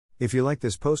If you like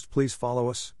this post, please follow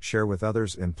us, share with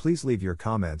others, and please leave your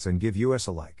comments and give us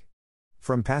a like.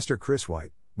 From Pastor Chris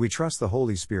White, we trust the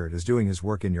Holy Spirit is doing His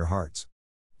work in your hearts.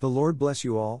 The Lord bless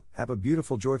you all. Have a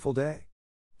beautiful, joyful day.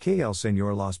 Que el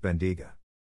Señor los bendiga.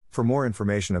 For more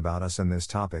information about us and this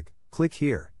topic, click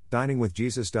here,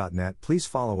 diningwithjesus.net. Please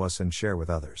follow us and share with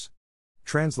others.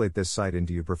 Translate this site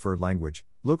into your preferred language.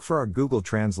 Look for our Google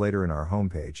Translator in our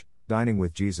homepage,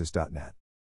 diningwithjesus.net.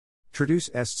 Traduce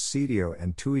este sitio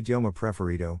en tu idioma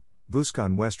preferido. Busca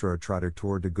nuestro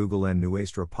traductor de Google en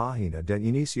nuestra página de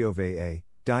inicio va,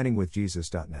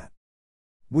 diningwithjesus.net.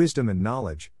 Wisdom and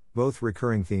knowledge, both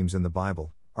recurring themes in the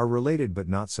Bible, are related but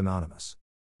not synonymous.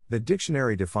 The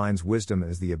dictionary defines wisdom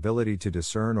as the ability to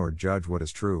discern or judge what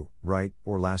is true, right,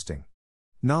 or lasting.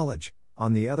 Knowledge,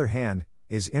 on the other hand,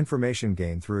 is information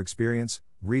gained through experience,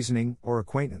 reasoning, or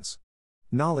acquaintance.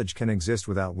 Knowledge can exist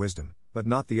without wisdom, but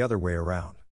not the other way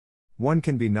around. One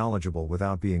can be knowledgeable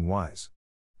without being wise.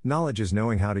 Knowledge is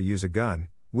knowing how to use a gun,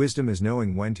 wisdom is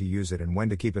knowing when to use it and when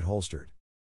to keep it holstered.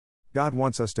 God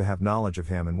wants us to have knowledge of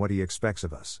Him and what He expects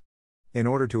of us. In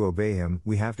order to obey Him,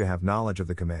 we have to have knowledge of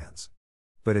the commands.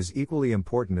 But as equally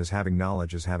important as having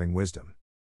knowledge is having wisdom.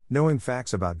 Knowing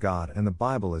facts about God and the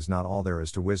Bible is not all there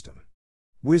is to wisdom.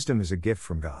 Wisdom is a gift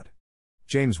from God.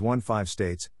 James 1:5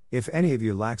 states, "If any of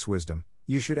you lacks wisdom,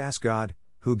 you should ask God,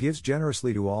 who gives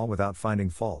generously to all without finding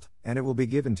fault, and it will be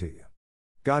given to you."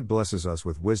 God blesses us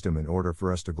with wisdom in order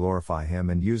for us to glorify Him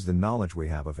and use the knowledge we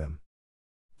have of Him.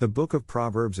 The book of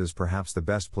Proverbs is perhaps the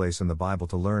best place in the Bible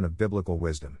to learn of biblical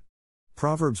wisdom.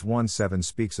 Proverbs 1:7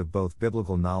 speaks of both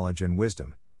biblical knowledge and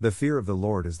wisdom. The fear of the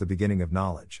Lord is the beginning of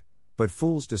knowledge, but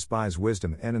fools despise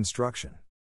wisdom and instruction.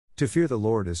 To fear the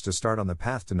Lord is to start on the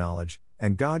path to knowledge,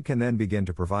 and God can then begin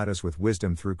to provide us with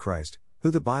wisdom through Christ,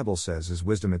 who the Bible says is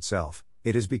wisdom itself.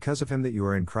 It is because of Him that you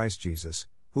are in Christ Jesus,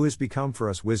 who has become for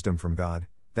us wisdom from God,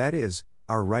 that is,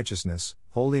 our righteousness,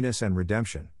 holiness and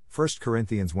redemption. 1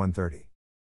 Corinthians 1:30.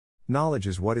 Knowledge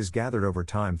is what is gathered over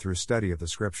time through study of the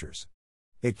Scriptures.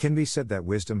 It can be said that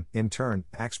wisdom, in turn,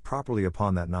 acts properly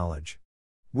upon that knowledge.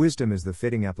 Wisdom is the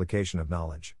fitting application of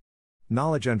knowledge.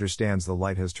 Knowledge understands the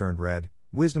light has turned red,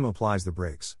 wisdom applies the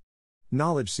brakes.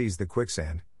 Knowledge sees the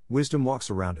quicksand, wisdom walks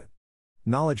around it.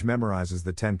 Knowledge memorizes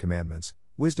the 10 Commandments,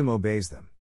 wisdom obeys them.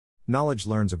 Knowledge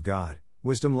learns of God,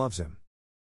 wisdom loves Him.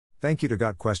 Thank you to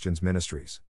Got Questions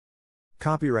Ministries.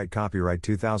 Copyright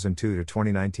 2002 to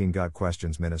 2019 Got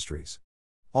Questions Ministries.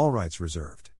 All rights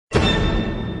reserved.